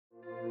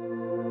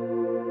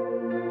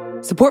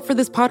Support for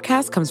this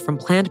podcast comes from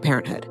Planned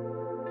Parenthood.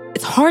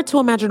 It's hard to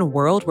imagine a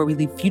world where we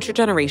leave future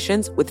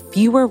generations with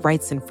fewer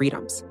rights and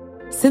freedoms.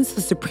 Since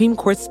the Supreme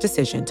Court's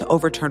decision to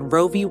overturn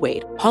Roe v.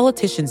 Wade,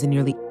 politicians in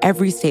nearly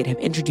every state have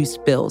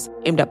introduced bills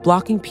aimed at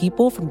blocking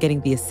people from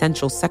getting the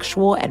essential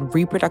sexual and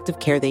reproductive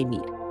care they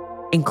need,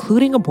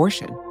 including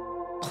abortion.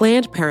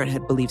 Planned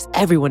Parenthood believes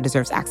everyone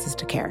deserves access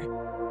to care.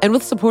 And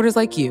with supporters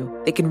like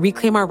you, they can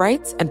reclaim our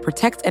rights and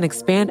protect and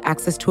expand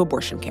access to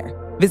abortion care.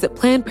 Visit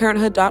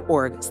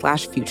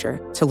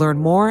PlannedParenthood.org/future to learn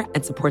more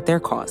and support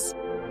their cause.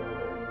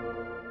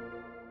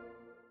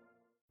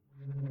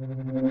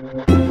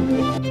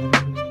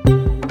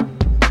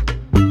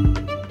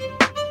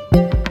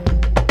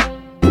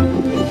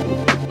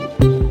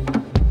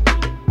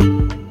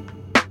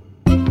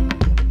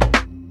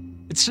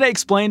 It's Today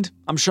Explained.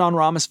 I'm Sean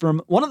Rameswaram.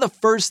 One of the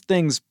first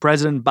things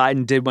President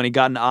Biden did when he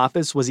got into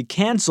office was he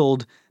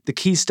canceled the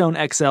Keystone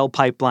XL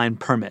pipeline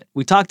permit.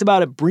 We talked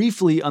about it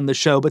briefly on the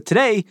show, but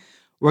today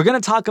we're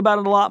going to talk about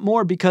it a lot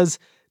more because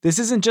this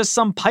isn't just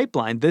some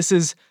pipeline. This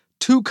is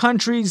 2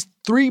 countries,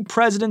 3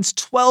 presidents,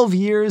 12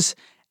 years,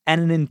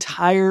 and an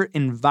entire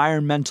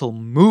environmental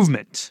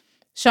movement.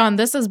 Sean,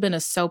 this has been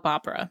a soap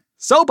opera.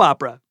 Soap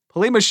opera.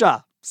 Halima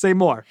Shah. Say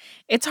more.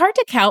 It's hard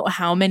to count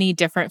how many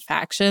different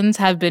factions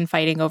have been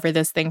fighting over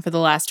this thing for the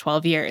last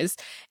 12 years.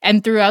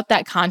 And throughout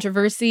that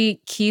controversy,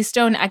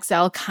 Keystone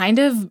XL kind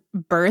of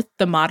birthed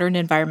the modern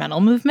environmental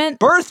movement.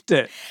 Birthed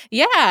it.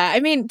 Yeah. I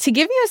mean, to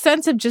give you a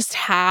sense of just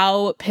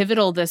how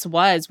pivotal this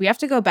was, we have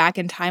to go back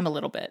in time a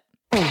little bit.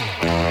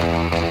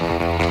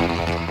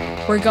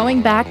 We're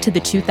going back to the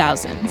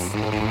 2000s.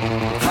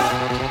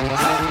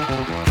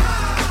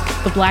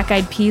 The Black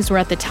Eyed Peas were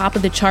at the top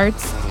of the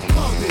charts.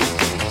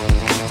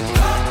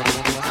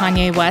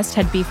 Kanye West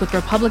had beef with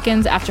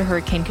Republicans after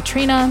Hurricane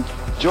Katrina.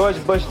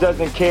 George Bush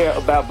doesn't care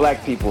about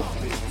black people.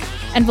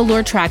 And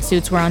velour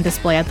tracksuits were on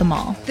display at the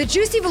mall. The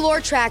juicy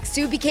velour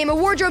tracksuit became a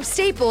wardrobe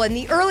staple in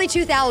the early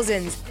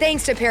 2000s,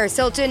 thanks to Paris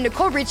Hilton,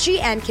 Nicole Richie,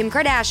 and Kim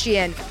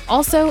Kardashian.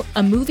 Also,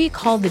 a movie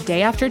called The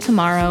Day After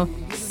Tomorrow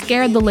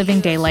scared the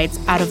living daylights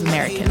out of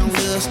Americans.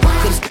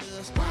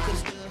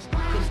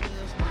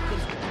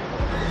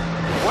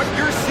 What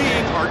you're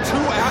seeing are 2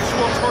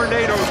 actual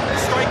tornadoes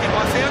striking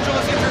Los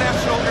Angeles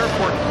International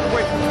Airport.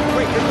 Wait,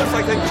 it looks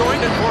like they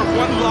joined and formed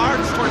one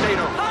large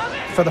tornado.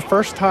 For the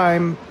first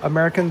time,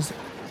 Americans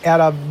at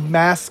a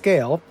mass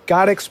scale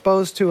got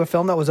exposed to a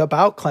film that was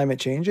about climate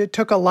change. It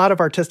took a lot of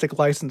artistic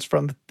license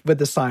with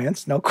the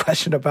science, no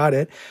question about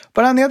it.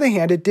 But on the other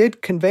hand, it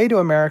did convey to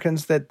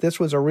Americans that this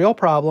was a real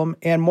problem,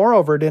 and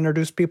moreover, it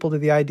introduced people to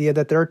the idea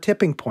that there are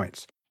tipping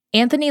points.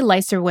 Anthony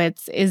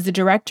Leiserowitz is the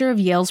director of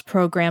Yale's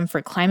program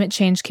for climate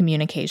change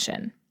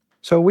communication.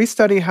 So we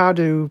study how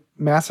do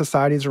mass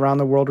societies around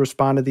the world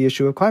respond to the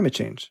issue of climate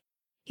change.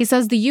 He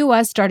says the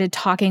U.S. started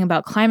talking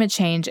about climate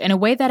change in a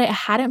way that it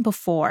hadn't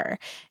before,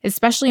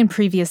 especially in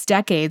previous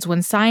decades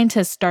when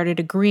scientists started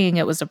agreeing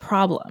it was a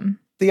problem.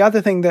 The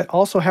other thing that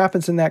also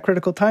happens in that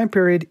critical time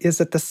period is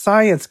that the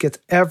science gets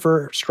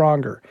ever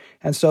stronger.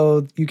 And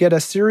so you get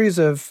a series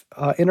of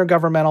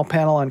Intergovernmental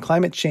Panel on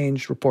Climate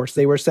Change reports.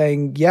 They were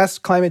saying, yes,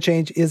 climate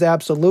change is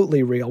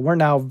absolutely real. We're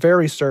now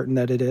very certain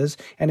that it is.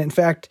 And in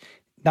fact,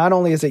 not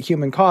only is it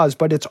human caused,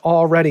 but it's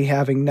already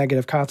having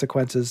negative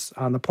consequences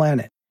on the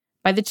planet.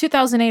 By the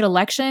 2008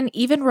 election,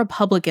 even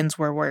Republicans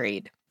were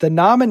worried. The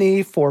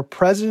nominee for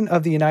President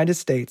of the United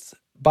States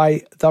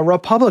by the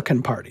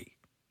Republican Party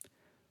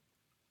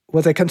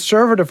was a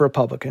conservative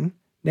Republican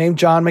named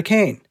John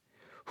McCain,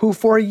 who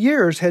for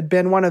years had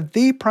been one of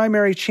the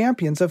primary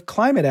champions of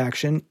climate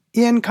action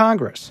in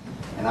Congress.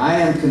 And I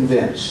am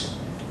convinced,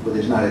 but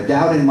there's not a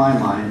doubt in my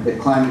mind, that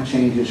climate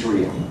change is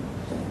real.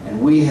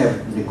 And we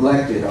have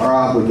neglected our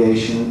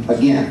obligation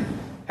again.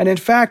 And in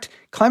fact,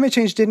 climate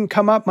change didn't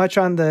come up much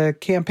on the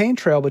campaign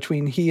trail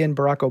between he and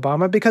Barack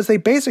Obama because they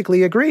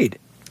basically agreed.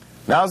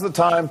 Now's the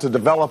time to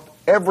develop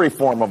every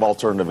form of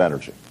alternative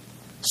energy.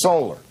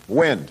 Solar,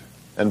 wind,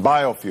 and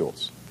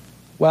biofuels.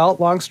 Well,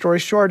 long story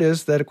short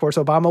is that, of course,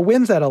 Obama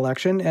wins that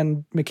election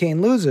and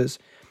McCain loses.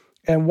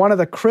 And one of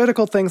the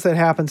critical things that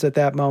happens at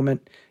that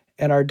moment,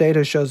 and our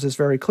data shows this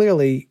very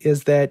clearly,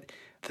 is that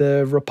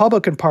the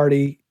Republican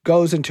Party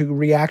goes into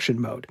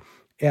reaction mode.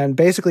 And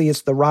basically,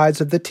 it's the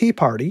rise of the Tea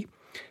Party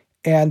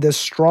and this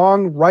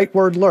strong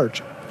rightward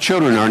lurch.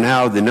 Children are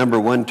now the number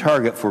 1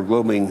 target for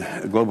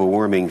global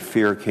warming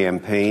fear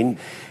campaign.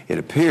 It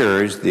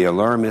appears the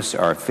alarmists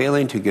are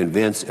failing to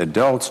convince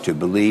adults to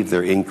believe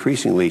their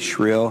increasingly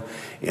shrill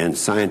and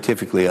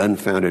scientifically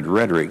unfounded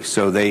rhetoric,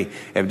 so they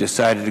have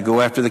decided to go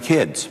after the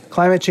kids.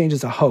 Climate change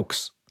is a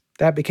hoax.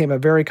 That became a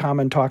very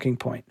common talking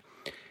point.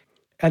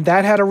 And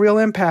that had a real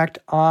impact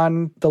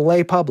on the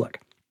lay public.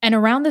 And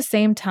around the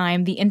same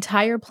time, the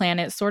entire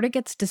planet sort of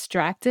gets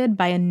distracted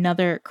by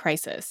another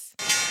crisis.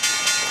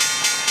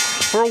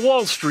 For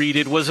Wall Street,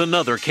 it was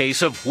another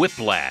case of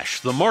whiplash.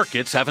 The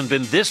markets haven't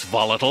been this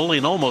volatile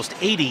in almost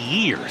 80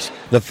 years.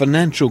 The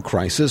financial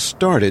crisis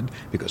started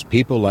because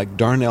people like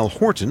Darnell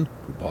Horton,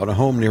 who bought a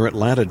home near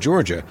Atlanta,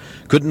 Georgia,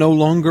 could no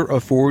longer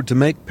afford to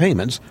make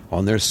payments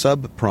on their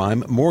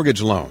subprime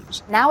mortgage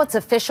loans. Now it's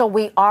official,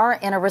 we are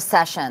in a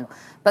recession.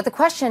 But the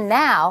question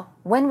now,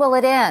 when will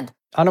it end?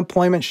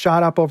 Unemployment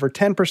shot up over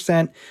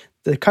 10%.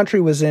 The country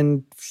was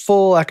in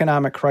full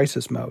economic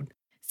crisis mode.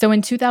 So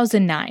in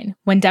 2009,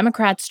 when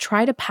Democrats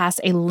try to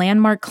pass a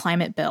landmark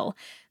climate bill,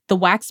 the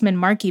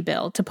Waxman-Markey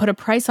bill, to put a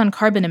price on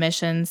carbon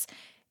emissions,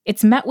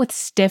 it's met with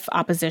stiff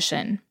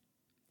opposition,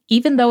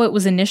 even though it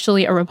was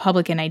initially a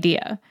Republican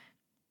idea.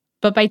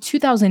 But by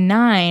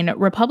 2009,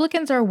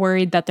 Republicans are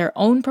worried that their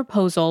own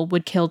proposal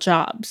would kill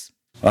jobs.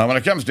 When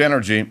it comes to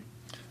energy,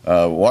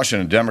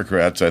 Washington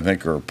Democrats, I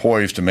think, are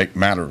poised to make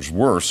matters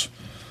worse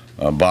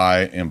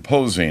by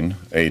imposing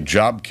a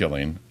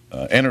job-killing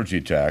energy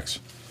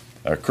tax,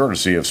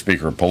 courtesy of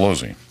Speaker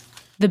Pelosi.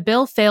 The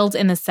bill failed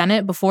in the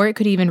Senate before it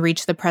could even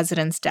reach the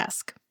president's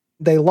desk.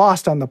 They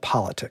lost on the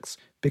politics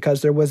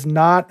because there was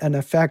not an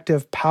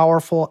effective,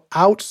 powerful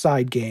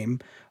outside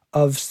game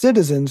of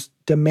citizens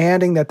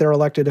demanding that their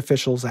elected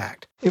officials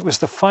act. It was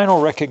the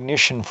final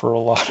recognition for a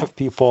lot of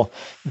people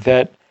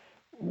that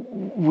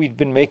we'd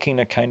been making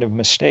a kind of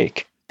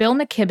mistake. Bill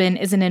McKibben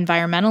is an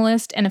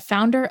environmentalist and a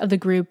founder of the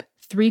group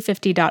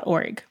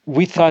 350.org.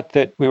 We thought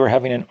that we were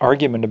having an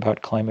argument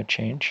about climate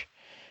change,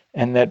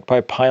 and that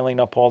by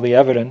piling up all the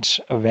evidence,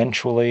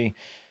 eventually,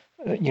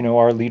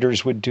 our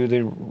leaders would do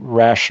the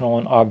rational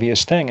and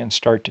obvious thing and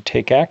start to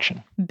take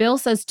action. Bill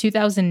says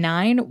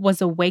 2009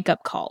 was a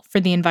wake-up call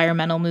for the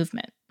environmental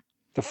movement.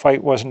 The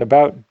fight wasn't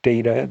about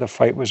data. The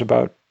fight was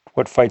about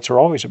what fights are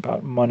always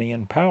about, money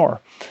and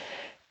power.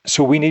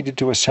 So we needed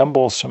to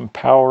assemble some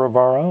power of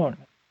our own.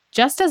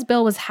 Just as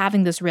Bill was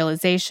having this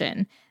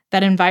realization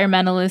that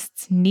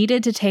environmentalists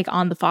needed to take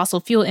on the fossil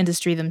fuel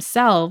industry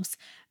themselves,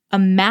 a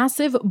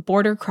massive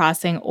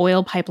border-crossing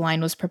oil pipeline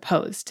was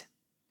proposed.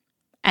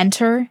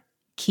 Enter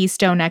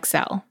Keystone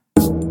XL.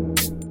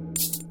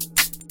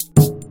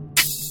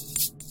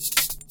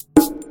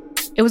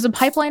 It was a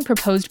pipeline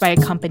proposed by a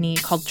company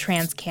called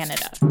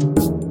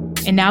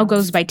TransCanada. It now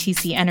goes by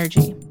TC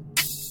Energy.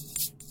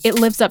 It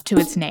lives up to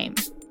its name.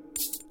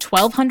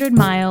 1,200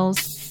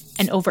 miles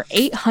and over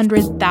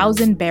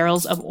 800,000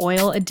 barrels of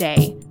oil a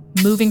day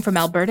moving from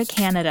Alberta,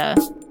 Canada,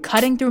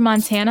 cutting through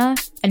Montana,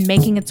 and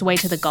making its way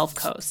to the Gulf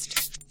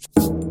Coast.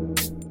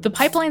 The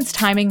pipeline's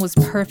timing was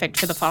perfect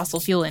for the fossil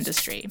fuel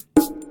industry.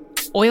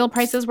 Oil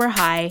prices were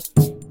high,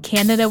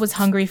 Canada was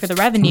hungry for the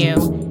revenue,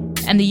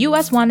 and the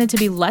U.S. wanted to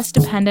be less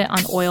dependent on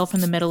oil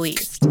from the Middle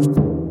East.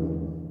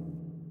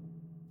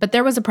 But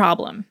there was a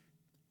problem.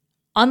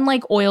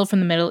 Unlike oil from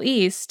the Middle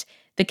East,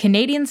 the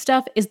Canadian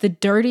stuff is the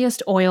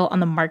dirtiest oil on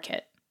the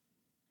market.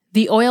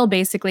 The oil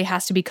basically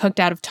has to be cooked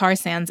out of tar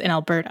sands in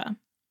Alberta.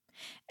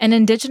 And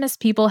Indigenous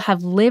people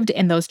have lived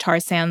in those tar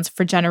sands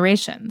for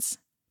generations.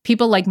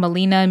 People like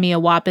Melina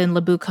Miawapin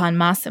Labukan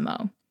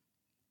Massimo.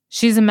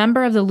 She's a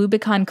member of the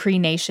Lubicon Cree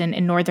Nation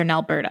in northern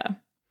Alberta.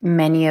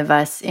 Many of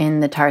us in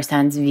the tar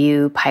sands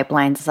view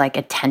pipelines as like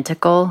a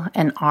tentacle,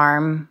 an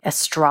arm, a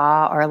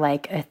straw, or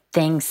like a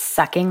thing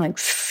sucking like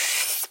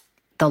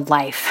the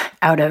life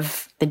out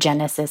of the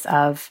genesis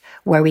of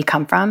where we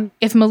come from.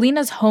 If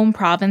Melina's home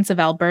province of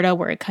Alberta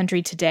were a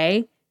country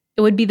today,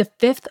 it would be the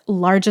 5th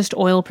largest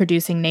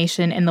oil-producing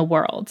nation in the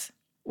world.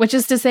 Which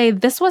is to say,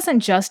 this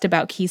wasn't just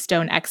about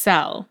Keystone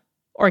XL,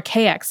 or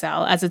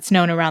KXL as it's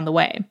known around the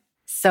way.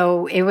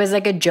 So it was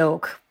like a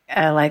joke.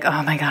 Like,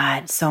 oh my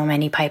God, so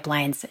many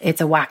pipelines. It's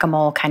a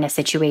whack-a-mole kind of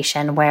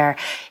situation where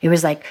it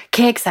was like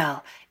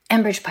KXL,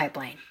 Enbridge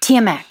Pipeline,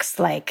 TMX,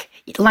 like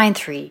Line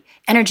 3,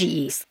 Energy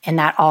East. And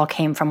that all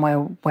came from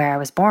where I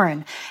was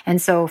born. And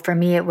so for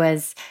me, it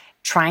was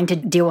trying to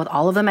deal with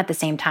all of them at the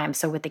same time.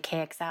 So with the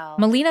KXL...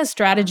 Melina's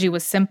strategy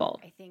was simple.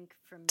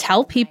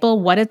 Tell people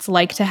what it's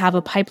like to have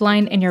a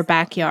pipeline in your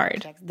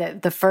backyard.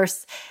 The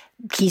first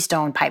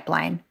Keystone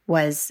pipeline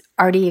was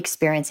already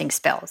experiencing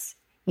spills,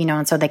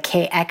 and so the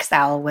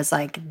KXL was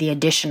like the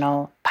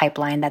additional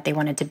pipeline that they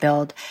wanted to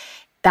build.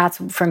 That's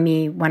for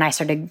me when I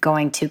started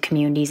going to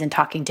communities and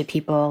talking to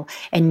people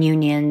and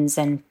unions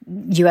and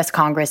U.S.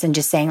 Congress and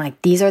just saying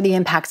like, these are the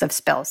impacts of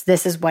spills.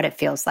 This is what it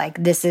feels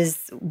like. This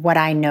is what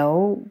I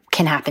know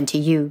can happen to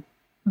you.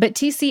 But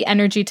TC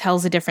Energy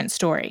tells a different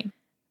story.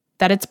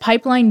 That its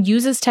pipeline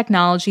uses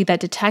technology that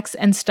detects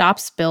and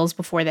stops spills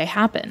before they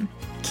happen.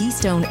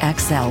 Keystone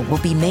XL will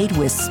be made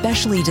with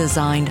specially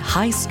designed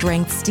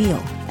high-strength steel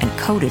and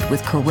coated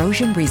with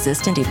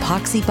corrosion-resistant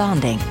epoxy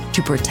bonding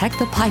to protect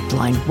the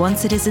pipeline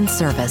once it is in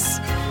service.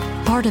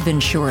 Part of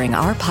ensuring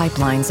our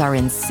pipelines are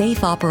in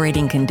safe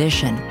operating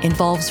condition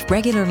involves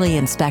regularly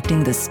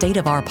inspecting the state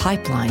of our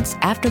pipelines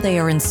after they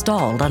are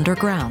installed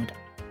underground.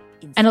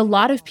 And a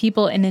lot of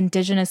people in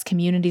Indigenous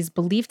communities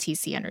believe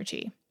TC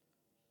Energy.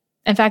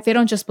 In fact, they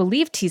don't just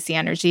believe TC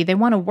Energy, they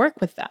want to work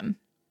with them.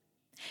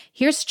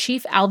 Here's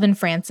Chief Alvin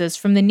Francis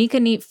from the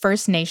Niikaneet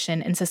First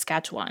Nation in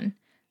Saskatchewan,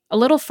 a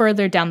little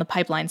further down the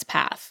pipeline's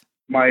path.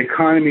 my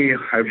economy,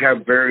 I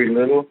have very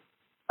little.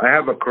 I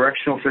have a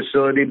correctional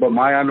facility, but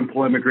my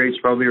unemployment rate is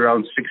probably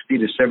around 60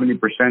 to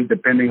 70%,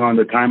 depending on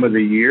the time of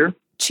the year.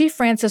 Chief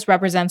Francis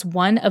represents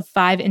one of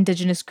 5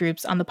 indigenous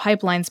groups on the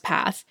pipeline's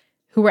path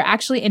who were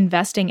actually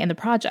investing in the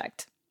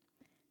project.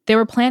 They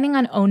were planning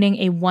on owning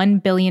a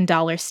 $1 billion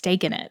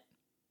stake in it.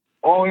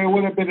 Oh, it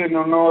would have been an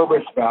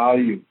enormous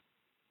value.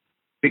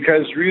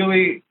 Because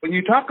really, when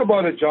you talk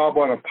about a job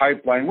on a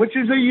pipeline, which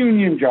is a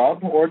union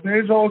job, or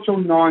there's also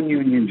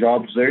non-union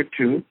jobs there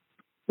too,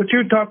 but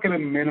you're talking a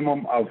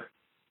minimum of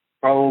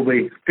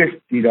probably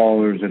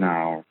 $50 an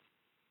hour.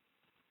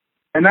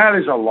 And that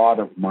is a lot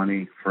of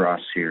money for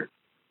us here.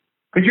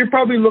 Because you're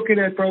probably looking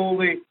at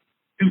probably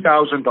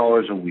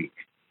 $2,000 a week.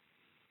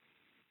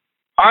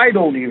 I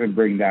don't even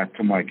bring that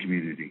to my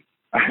community.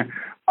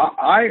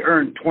 I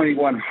earn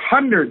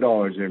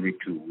 $2,100 every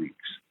 2 weeks.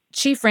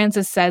 Chief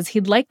Francis says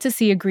he'd like to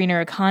see a greener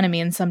economy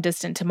in some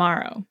distant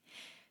tomorrow.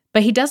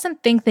 But he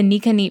doesn't think the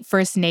Nikanit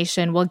First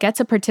Nation will get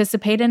to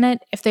participate in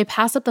it if they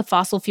pass up the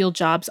fossil fuel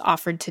jobs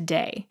offered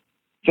today.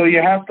 So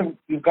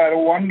you've got to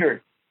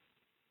wonder,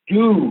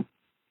 do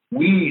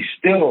we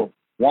still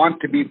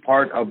want to be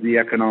part of the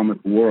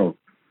economic world?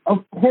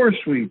 Of course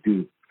we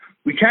do.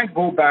 We can't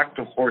go back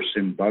to horse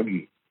and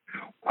buggy.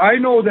 I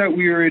know that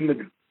we are in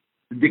the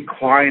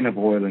decline of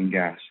oil and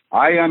gas.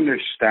 I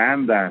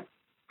understand that.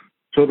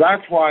 So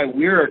that's why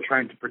we're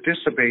trying to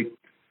participate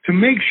to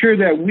make sure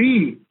that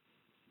we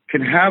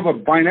can have a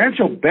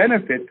financial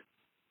benefit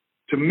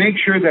to make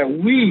sure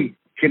that we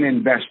can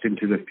invest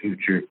into the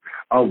future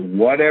of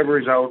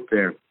whatever's out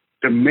there,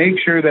 to make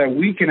sure that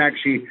we can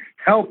actually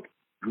help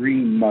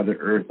green Mother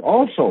Earth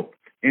also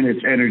in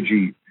its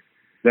energy,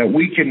 that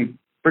we can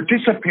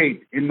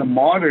participate in the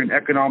modern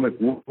economic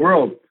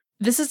world.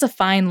 This is a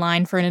fine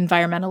line for an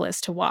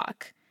environmentalist to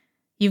walk.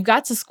 You've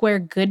got to square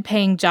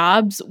good-paying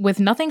jobs with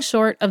nothing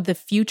short of the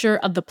future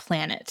of the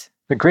planet.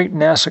 The great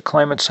NASA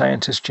climate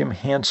scientist Jim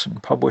Hansen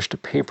published a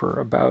paper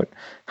about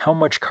how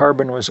much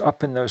carbon was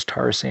up in those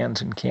tar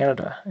sands in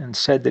Canada and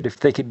said that if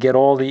they could get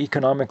all the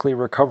economically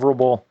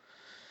recoverable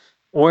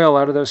oil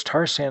out of those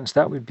tar sands,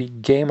 that would be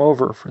game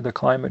over for the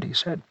climate, he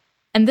said.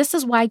 And this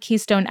is why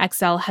Keystone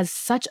XL has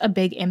such a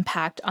big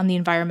impact on the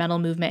environmental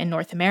movement in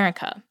North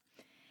America.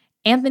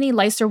 Anthony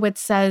Leiserowitz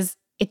says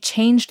it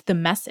changed the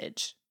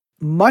message.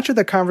 Much of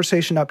the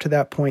conversation up to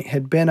that point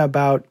had been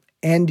about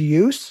end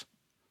use,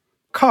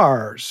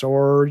 cars,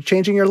 or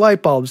changing your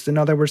light bulbs, in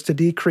other words, to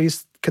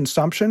decrease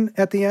consumption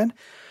at the end.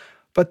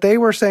 But they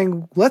were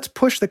saying, let's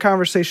push the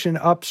conversation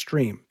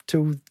upstream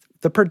to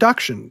the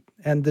production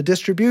and the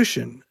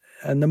distribution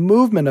and the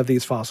movement of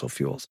these fossil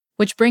fuels.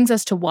 Which brings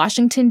us to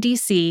Washington,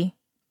 D.C.,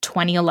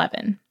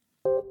 2011.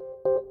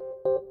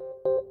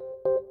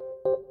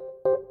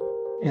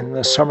 In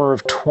the summer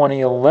of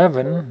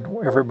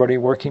 2011, everybody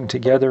working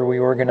together, we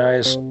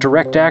organized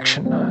direct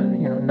action,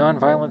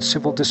 nonviolent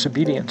civil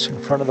disobedience in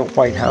front of the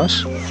White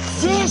House.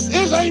 This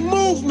is a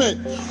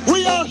movement.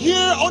 We are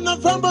here on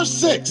November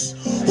 6th,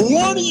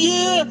 1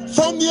 year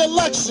from the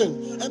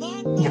election.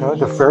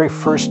 The very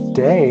first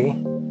day,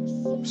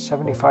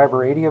 75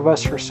 or 80 of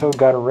us or so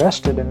got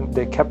arrested, and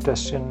they kept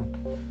us in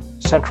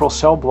Central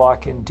Cell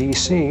Block in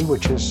D.C.,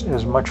 which is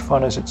as much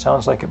fun as it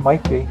sounds like it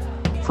might be,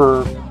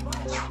 for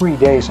 3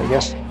 days, I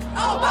guess.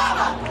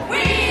 Obama,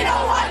 we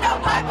don't want no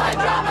pipeline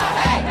drama.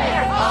 Hey,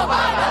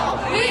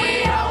 Obama,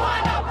 we don't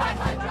want no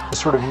pipeline drama. The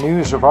sort of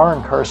news of our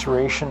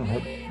incarceration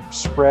had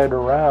spread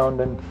around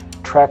and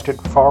attracted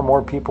far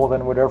more people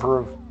than would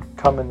ever have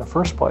come in the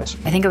first place.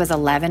 I think it was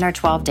 11 or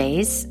 12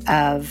 days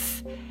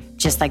of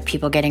just like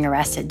people getting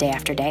arrested day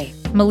after day.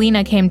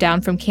 Melina came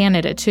down from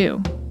Canada,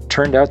 too.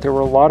 Turned out there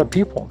were a lot of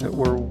people that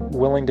were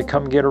willing to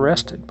come get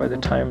arrested. By the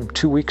time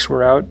 2 weeks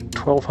were out,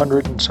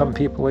 1,200 and some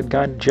people had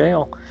gone to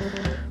jail,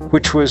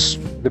 which was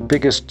the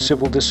biggest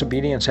civil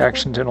disobedience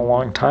actions in a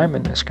long time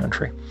in this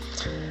country.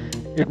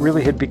 It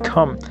really had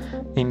become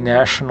a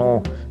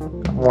national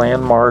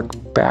landmark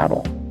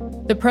battle.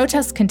 The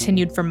protests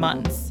continued for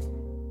months.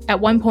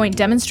 At one point,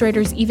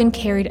 demonstrators even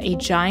carried a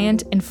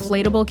giant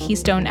inflatable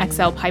Keystone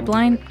XL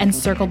pipeline and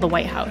circled the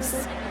White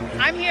House.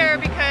 I'm here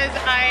because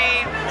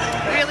I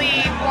really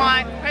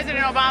want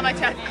President Obama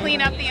to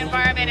clean up the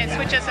environment and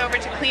switch us over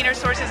to cleaner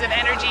sources of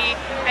energy,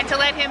 and to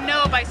let him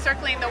know by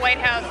circling the White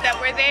House that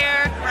we're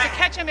there to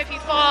catch him if he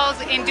falls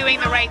in doing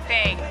the right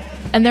thing.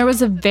 And there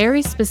was a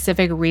very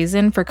specific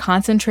reason for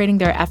concentrating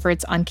their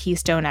efforts on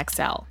Keystone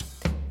XL.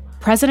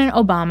 President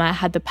Obama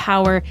had the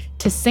power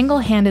to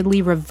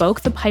single-handedly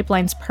revoke the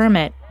pipeline's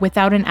permit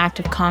without an act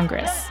of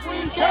Congress. Yes,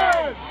 we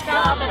can!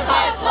 Stop the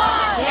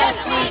pipeline! Yes,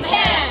 we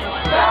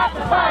can! Stop the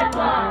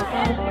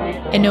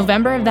pipeline! In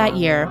November of that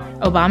year,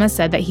 Obama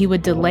said that he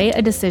would delay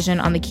a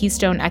decision on the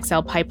Keystone XL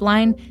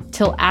pipeline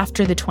till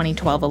after the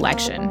 2012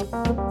 election.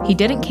 He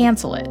didn't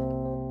cancel it.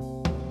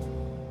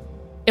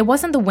 It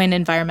wasn't the win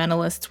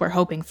environmentalists were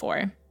hoping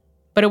for,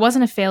 but it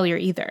wasn't a failure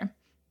either.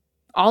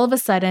 All of a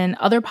sudden,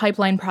 other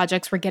pipeline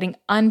projects were getting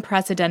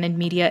unprecedented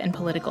media and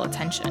political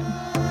attention.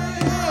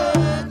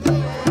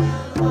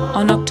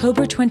 On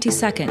October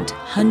 22nd,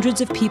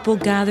 hundreds of people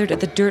gathered at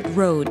the dirt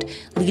road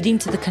leading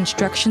to the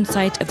construction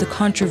site of the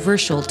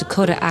controversial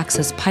Dakota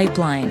Access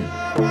Pipeline.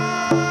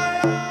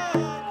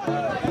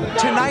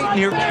 Tonight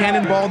near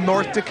Cannonball,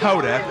 North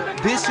Dakota,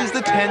 this is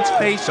the tense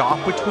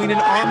face-off between an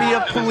army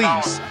of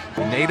police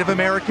and Native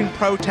American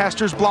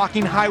protesters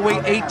blocking Highway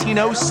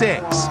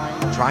 1806,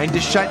 trying to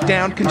shut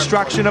down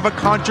construction of a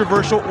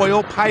controversial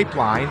oil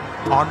pipeline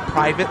on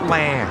private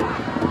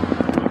land.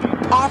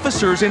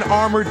 Officers in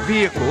armored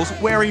vehicles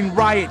wearing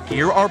riot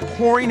gear are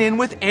pouring in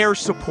with air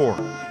support.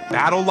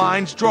 Battle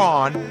lines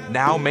drawn,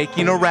 now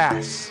making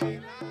arrests.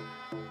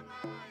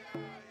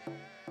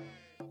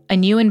 A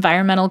new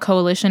environmental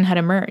coalition had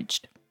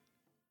emerged.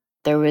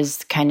 There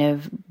was kind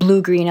of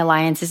blue-green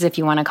alliances, if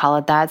you want to call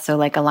it that. So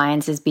like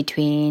alliances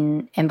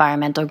between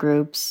environmental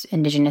groups,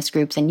 indigenous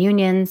groups, and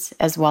unions,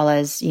 as well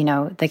as,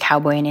 the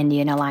Cowboy and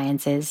Indian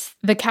alliances.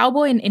 The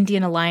Cowboy and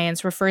Indian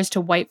Alliance refers to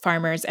white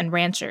farmers and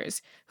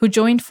ranchers who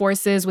joined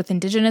forces with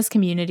indigenous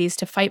communities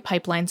to fight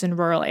pipelines in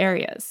rural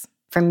areas.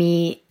 For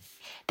me,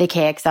 the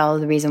KXL,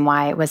 the reason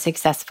why it was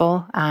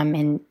successful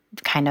in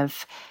kind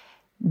of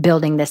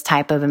building this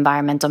type of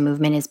environmental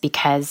movement is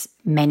because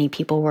many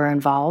people were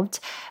involved.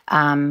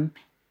 And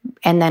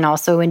then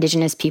also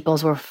indigenous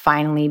peoples were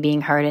finally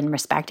being heard and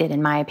respected,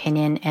 in my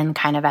opinion, and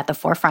kind of at the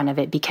forefront of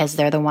it because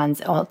they're the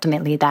ones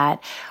ultimately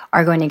that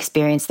are going to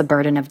experience the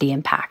burden of the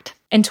impact.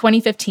 In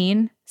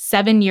 2015,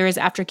 7 years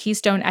after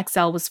Keystone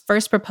XL was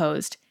first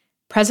proposed,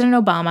 President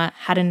Obama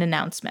had an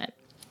announcement.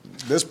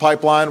 This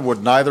pipeline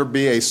would neither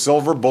be a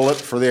silver bullet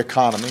for the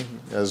economy,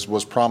 as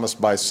was promised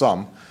by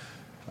some,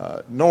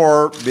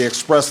 nor the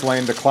express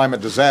lane to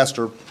climate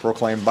disaster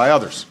proclaimed by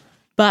others.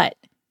 But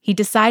he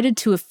decided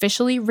to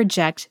officially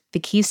reject the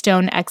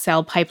Keystone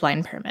XL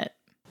pipeline permit.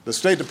 The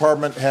State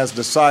Department has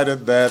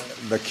decided that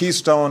the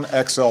Keystone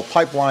XL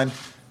pipeline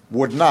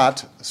would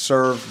not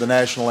serve the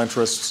national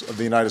interests of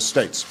the United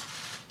States.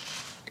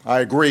 I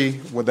agree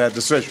with that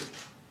decision.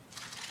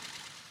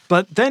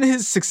 But then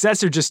his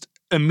successor just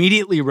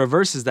immediately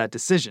reverses that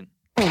decision.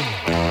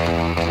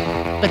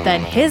 But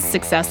then his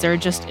successor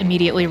just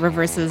immediately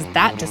reverses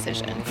that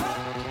decision.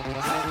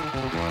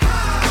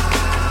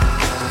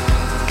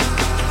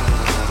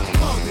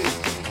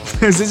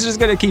 Is this just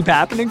going to keep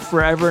happening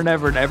forever and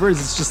ever and ever? Is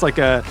this just like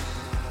a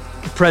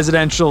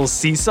presidential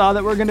seesaw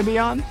that we're going to be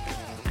on?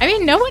 I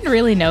mean, no one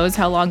really knows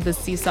how long this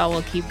seesaw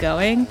will keep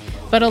going,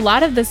 but a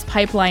lot of this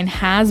pipeline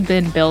has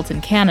been built in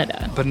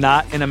Canada. But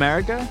not in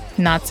America?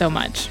 Not so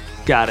much.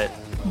 Got it.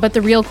 But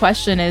the real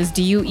question is,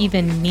 do you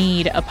even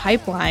need a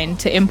pipeline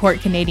to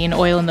import Canadian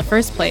oil in the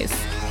first place?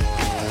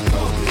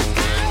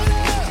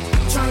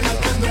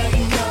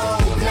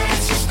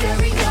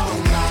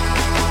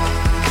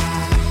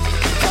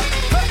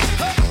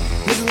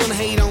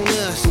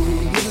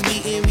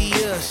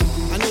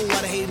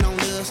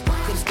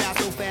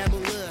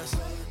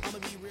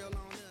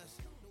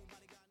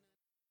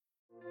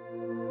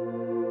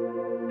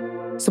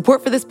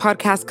 Support for this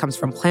podcast comes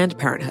from Planned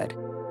Parenthood.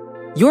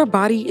 Your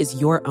body is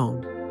your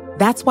own.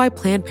 That's why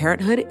Planned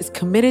Parenthood is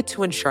committed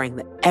to ensuring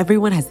that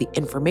everyone has the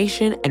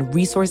information and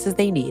resources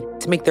they need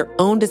to make their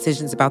own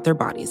decisions about their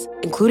bodies,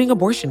 including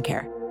abortion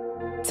care.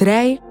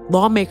 Today,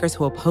 lawmakers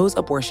who oppose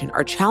abortion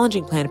are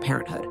challenging Planned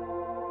Parenthood.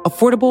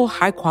 Affordable,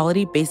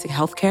 high-quality basic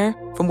health care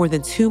for more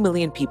than 2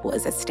 million people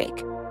is at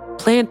stake.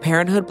 Planned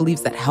Parenthood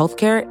believes that health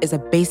care is a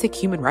basic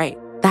human right.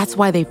 That's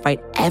why they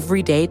fight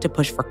every day to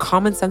push for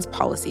common-sense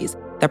policies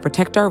that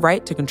protect our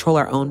right to control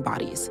our own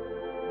bodies.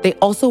 They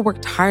also work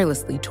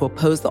tirelessly to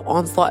oppose the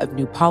onslaught of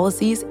new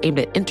policies aimed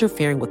at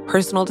interfering with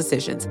personal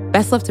decisions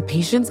best left to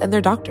patients and their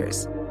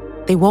doctors.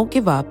 They won't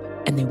give up,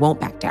 and they won't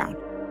back down.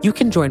 You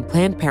can join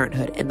Planned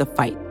Parenthood in the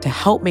fight to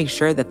help make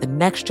sure that the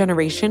next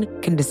generation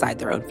can decide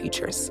their own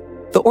futures.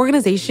 The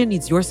organization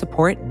needs your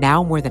support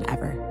now more than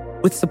ever.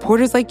 With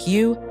supporters like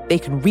you, they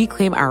can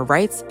reclaim our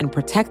rights and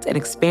protect and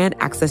expand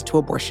access to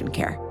abortion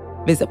care.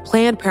 Visit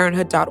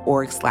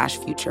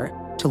PlannedParenthood.org/future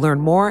to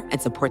learn more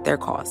and support their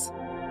cause.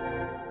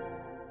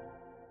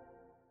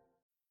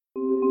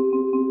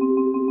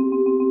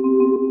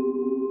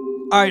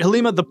 All right,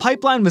 Halima, the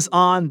pipeline was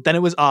on, then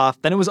it was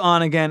off, then it was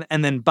on again,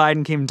 and then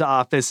Biden came into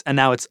office, and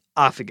now it's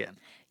off again.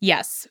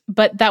 Yes,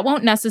 but that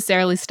won't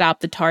necessarily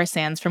stop the tar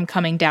sands from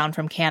coming down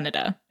from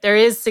Canada. There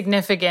is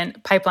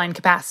significant pipeline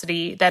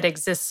capacity that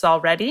exists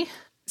already.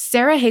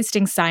 Sarah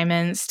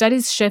Hastings-Simon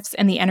studies shifts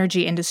in the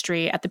energy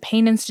industry at the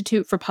Payne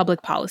Institute for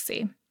Public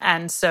Policy.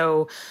 And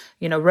so,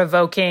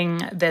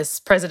 revoking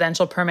this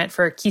presidential permit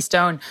for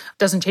Keystone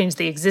doesn't change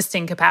the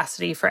existing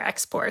capacity for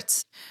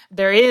exports.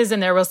 There is,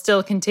 and there will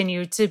still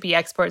continue to be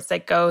exports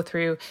that go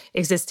through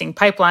existing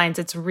pipelines.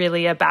 It's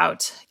really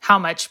about how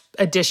much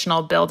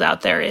additional build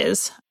out there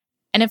is.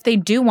 And if they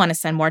do want to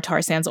send more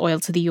tar sands oil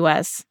to the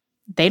U.S.,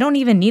 they don't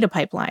even need a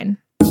pipeline.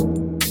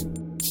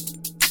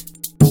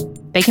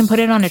 They can put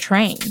it on a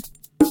train.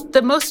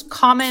 The most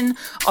common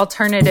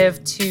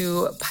alternative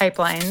to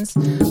pipelines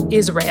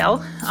is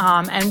rail.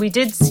 And we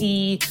did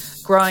see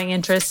growing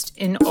interest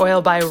in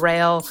oil by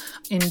rail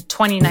in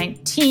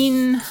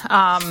 2019,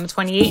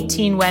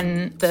 2018,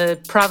 when the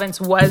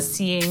province was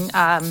seeing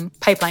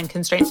pipeline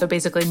constraints. So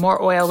basically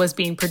more oil was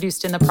being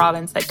produced in the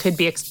province that could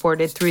be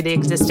exported through the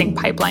existing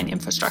pipeline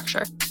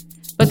infrastructure.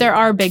 But there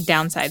are big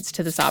downsides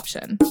to this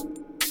option.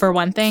 For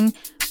one thing,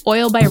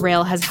 oil by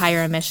rail has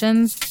higher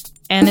emissions,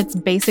 and it's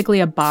basically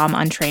a bomb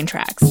on train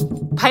tracks.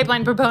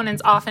 Pipeline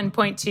proponents often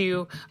point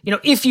to,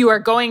 if you are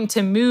going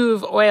to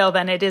move oil,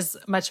 then it is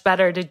much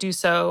better to do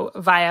so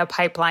via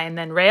pipeline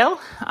than rail.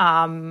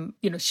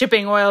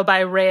 Shipping oil by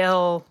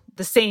rail,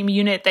 the same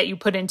unit that you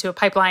put into a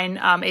pipeline,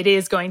 it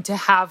is going to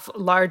have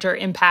larger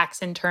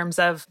impacts in terms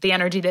of the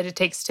energy that it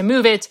takes to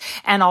move it,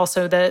 and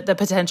also the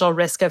potential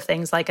risk of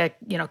things like a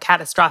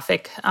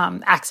catastrophic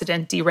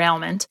accident,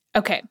 derailment.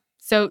 Okay,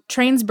 so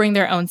trains bring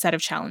their own set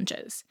of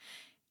challenges.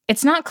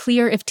 It's not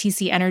clear if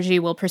TC Energy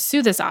will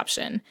pursue this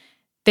option.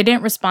 They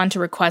didn't respond to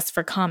requests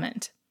for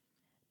comment.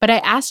 But I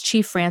asked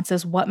Chief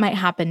Francis what might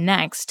happen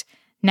next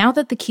now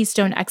that the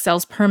Keystone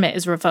XL's permit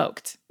is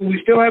revoked. We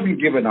still haven't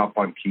given up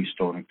on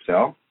Keystone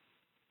XL.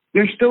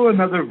 There's still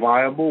another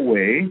viable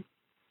way.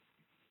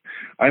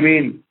 I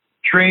mean,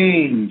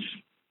 trains,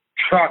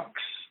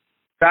 trucks,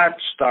 that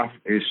stuff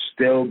is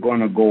still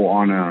going to go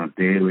on a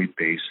daily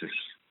basis.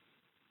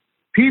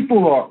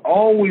 People are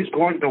always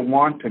going to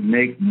want to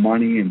make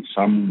money in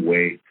some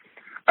way.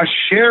 A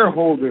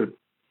shareholder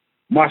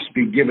must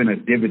be given a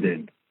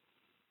dividend.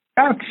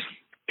 That's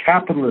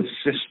capitalist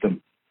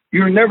system.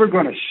 You're never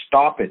going to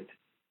stop it.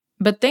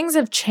 But things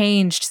have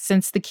changed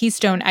since the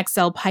Keystone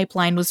XL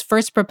pipeline was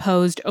first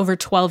proposed over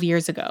 12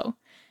 years ago.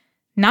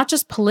 Not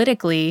just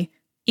politically,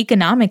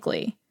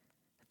 economically.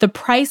 The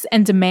price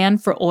and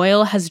demand for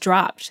oil has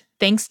dropped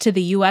thanks to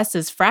the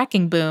U.S.'s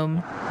fracking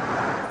boom.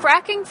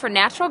 Fracking for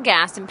natural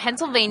gas in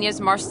Pennsylvania's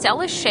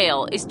Marcellus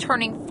Shale is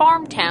turning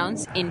farm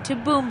towns into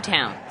boom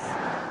towns.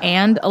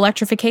 And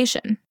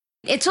electrification.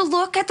 It's a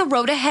look at the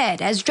road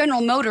ahead as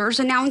General Motors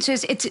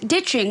announces it's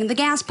ditching the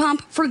gas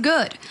pump for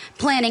good,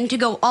 planning to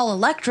go all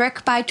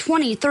electric by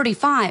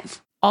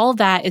 2035. All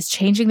that is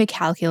changing the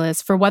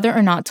calculus for whether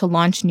or not to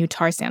launch new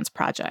tar sands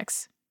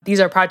projects. These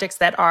are projects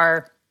that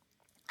are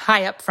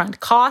high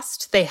upfront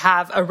cost. They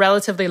have a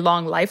relatively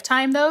long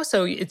lifetime, though.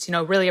 So it's,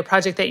 really a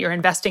project that you're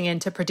investing in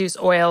to produce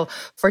oil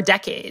for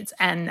decades.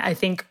 And I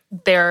think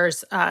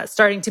there's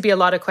starting to be a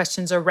lot of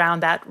questions around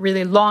that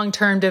really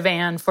long-term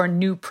demand for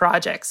new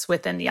projects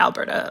within the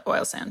Alberta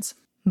oil sands.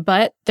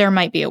 But there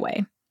might be a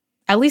way,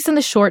 at least in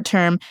the short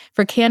term,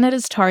 for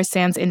Canada's tar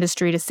sands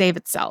industry to save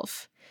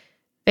itself.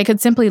 They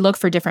could simply look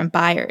for different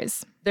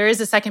buyers. There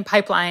is a second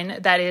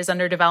pipeline that is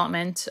under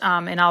development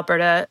in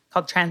Alberta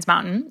called Trans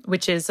Mountain,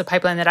 which is a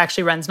pipeline that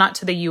actually runs not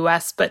to the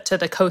U.S., but to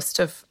the coast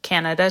of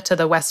Canada, to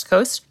the west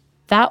coast.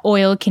 That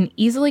oil can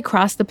easily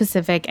cross the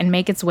Pacific and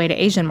make its way to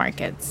Asian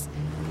markets.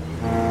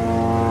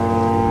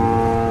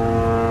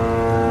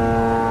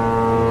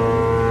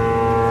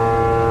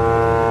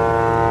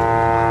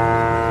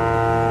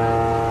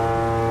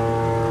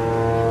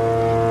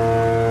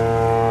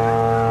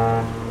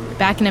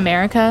 Back in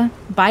America,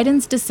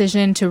 Biden's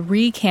decision to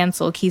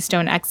re-cancel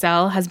Keystone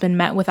XL has been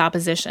met with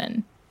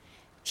opposition.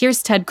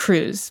 Here's Ted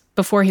Cruz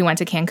before he went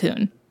to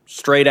Cancun.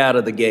 Straight out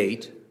of the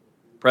gate,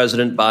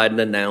 President Biden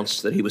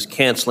announced that he was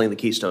canceling the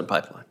Keystone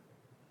Pipeline.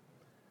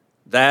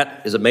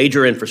 That is a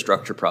major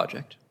infrastructure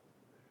project.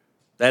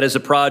 That is a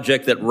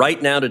project that right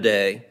now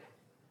today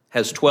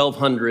has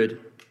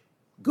 1,200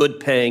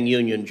 good-paying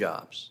union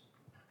jobs.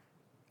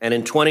 And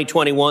in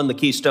 2021, the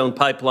Keystone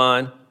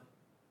Pipeline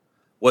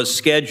was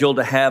scheduled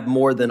to have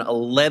more than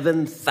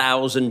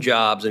 11,000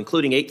 jobs,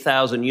 including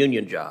 8,000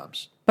 union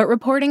jobs. But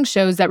reporting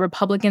shows that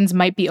Republicans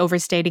might be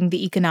overstating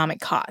the economic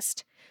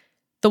cost.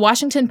 The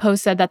Washington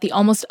Post said that the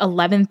almost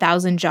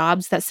 11,000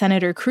 jobs that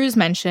Senator Cruz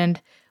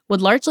mentioned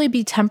would largely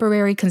be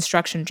temporary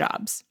construction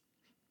jobs.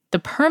 The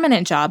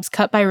permanent jobs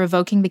cut by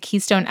revoking the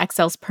Keystone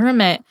XL's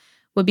permit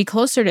would be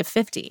closer to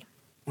 50.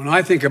 When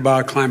I think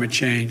about climate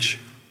change,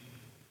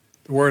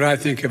 the word I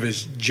think of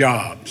is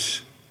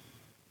jobs.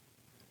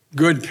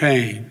 Good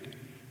paying,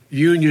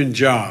 union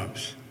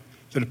jobs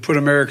that have put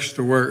Americans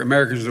to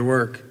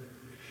work,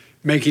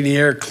 making the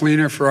air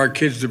cleaner for our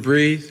kids to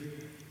breathe,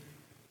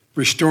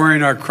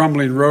 restoring our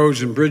crumbling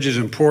roads and bridges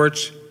and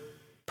ports.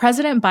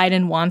 President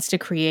Biden wants to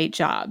create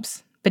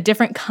jobs, but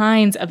different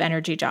kinds of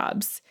energy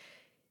jobs.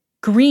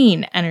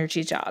 Green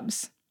energy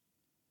jobs.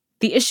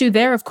 The issue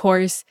there, of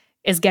course,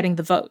 is getting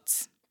the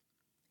votes.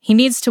 He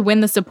needs to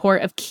win the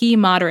support of key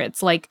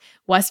moderates like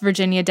West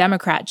Virginia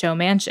Democrat Joe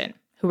Manchin,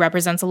 who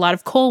represents a lot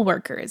of coal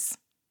workers.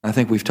 I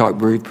think we've talked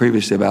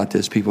previously about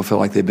this. People feel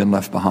like they've been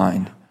left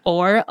behind.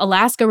 Or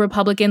Alaska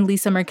Republican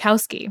Lisa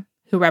Murkowski,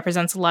 who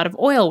represents a lot of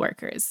oil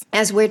workers.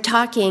 As we're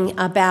talking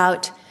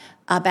about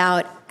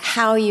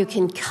how you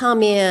can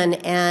come in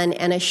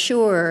and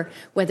assure,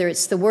 whether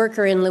it's the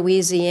worker in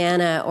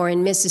Louisiana or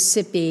in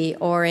Mississippi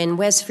or in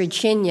West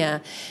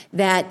Virginia,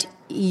 that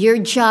your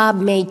job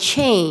may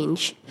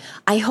change,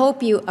 I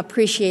hope you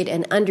appreciate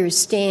and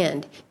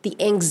understand the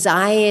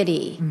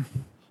anxiety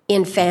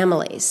in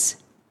families.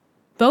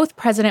 Both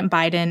President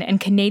Biden and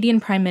Canadian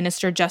Prime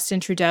Minister Justin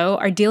Trudeau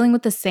are dealing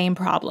with the same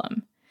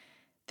problem.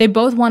 They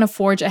both want to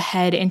forge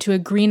ahead into a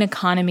green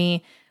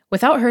economy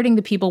without hurting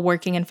the people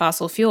working in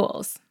fossil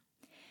fuels.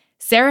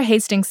 Sarah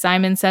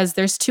Hastings-Simon says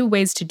there's two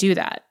ways to do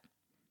that.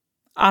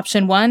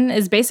 Option one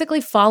is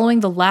basically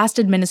following the last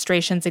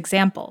administration's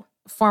example.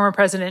 Former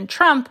President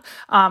Trump,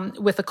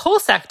 with the coal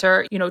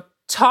sector,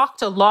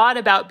 talked a lot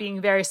about being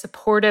very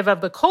supportive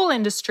of the coal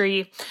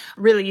industry,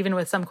 really even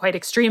with some quite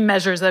extreme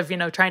measures of,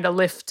 trying to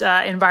lift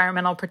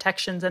environmental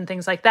protections and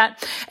things like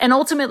that, and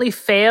ultimately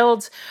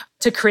failed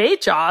to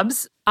create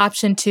jobs.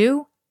 Option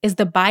two is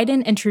the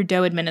Biden and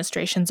Trudeau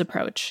administration's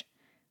approach,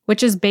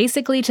 which is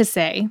basically to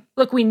say,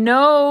 look, we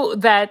know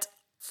that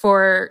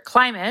for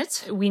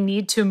climate, we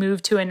need to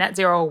move to a net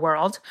zero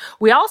world.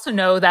 We also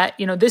know that,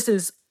 this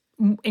is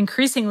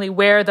increasingly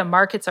where the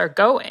markets are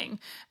going,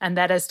 and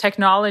that as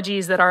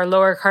technologies that are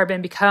lower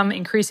carbon become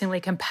increasingly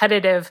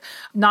competitive,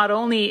 not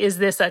only is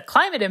this a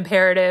climate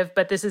imperative,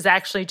 but this is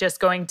actually just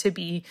going to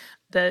be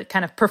the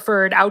kind of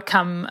preferred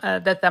outcome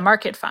that the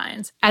market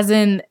finds. As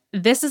in,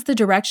 this is the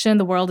direction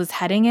the world is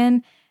heading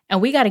in,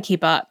 and we got to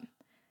keep up.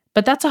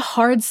 But that's a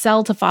hard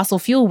sell to fossil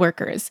fuel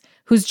workers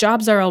whose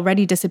jobs are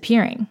already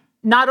disappearing.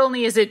 Not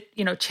only is it,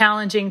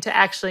 challenging to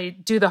actually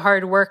do the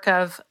hard work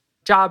of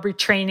job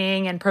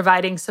retraining and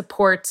providing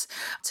support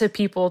to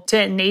people to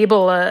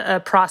enable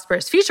a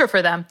prosperous future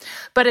for them,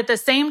 but at the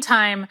same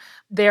time,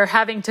 they're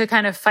having to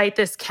kind of fight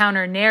this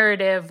counter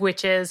narrative,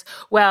 which is,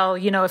 well,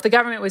 if the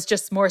government was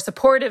just more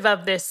supportive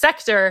of this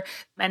sector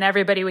and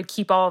everybody would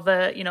keep all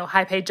the,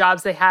 high paid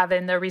jobs they have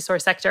in the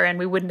resource sector and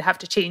we wouldn't have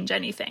to change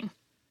anything.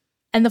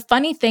 And the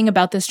funny thing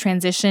about this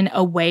transition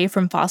away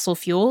from fossil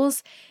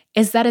fuels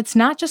is that it's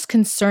not just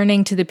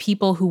concerning to the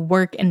people who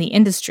work in the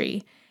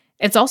industry.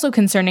 It's also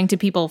concerning to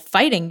people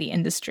fighting the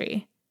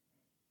industry.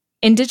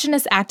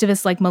 Indigenous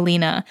activists like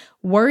Melina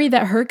worry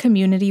that her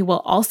community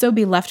will also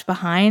be left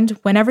behind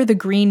whenever the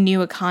green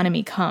new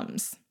economy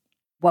comes.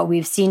 What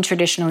we've seen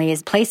traditionally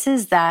is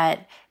places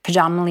that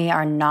predominantly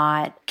are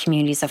not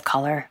communities of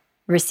color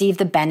receive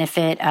the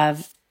benefit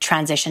of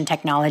transition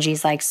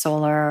technologies like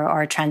solar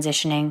or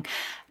transitioning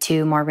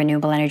to more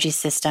renewable energy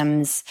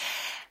systems.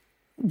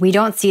 We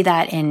don't see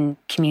that in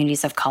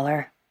communities of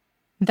color.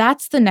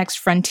 That's the next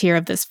frontier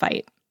of this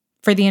fight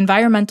for the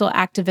environmental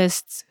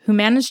activists who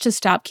managed to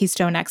stop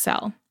Keystone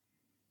XL,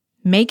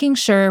 making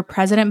sure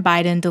President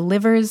Biden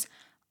delivers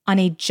on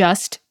a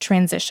just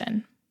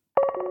transition.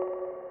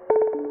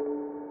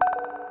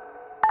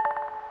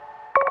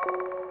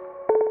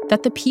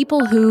 That the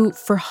people who,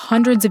 for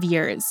hundreds of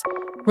years,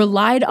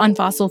 relied on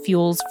fossil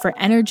fuels for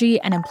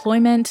energy and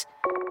employment,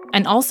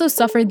 and also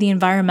suffered the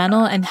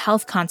environmental and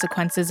health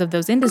consequences of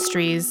those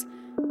industries,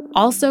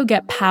 also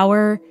get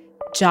power,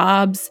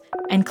 jobs,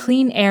 and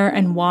clean air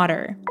and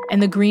water in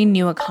the green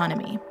new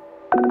economy.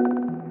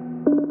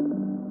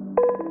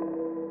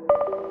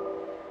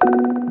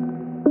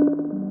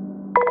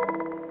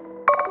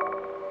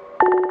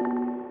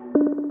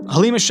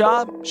 Halima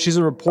Shah, she's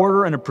a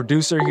reporter and a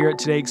producer here at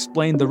Today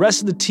Explained. The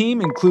rest of the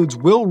team includes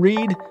Will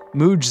Reed,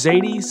 Mooj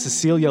Zaidi,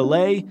 Cecilia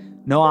Lay,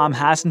 Noam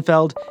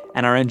Hassenfeld,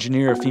 and our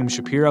engineer Afim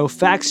Shapiro.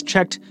 Facts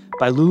checked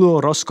by Lulu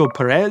Orozco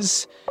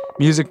Perez.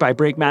 Music by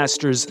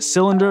Breakmasters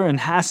Cylinder and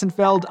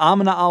Hassenfeld.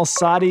 Amina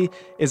Al-Sadi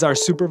is our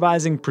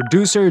supervising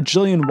producer.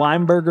 Jillian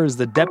Weinberger is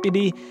the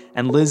deputy.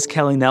 And Liz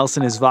Kelly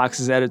Nelson is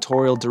Vox's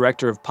editorial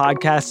director of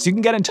podcasts. You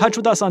can get in touch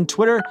with us on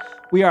Twitter.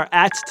 We are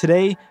at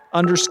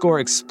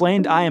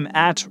Today_Explained. I am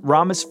at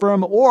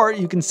Ramasfirm. Or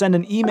you can send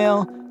an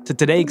email to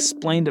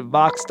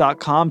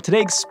todayexplained@vox.com.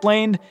 Today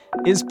Explained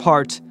is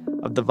part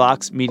of the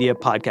Vox Media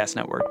Podcast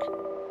Network.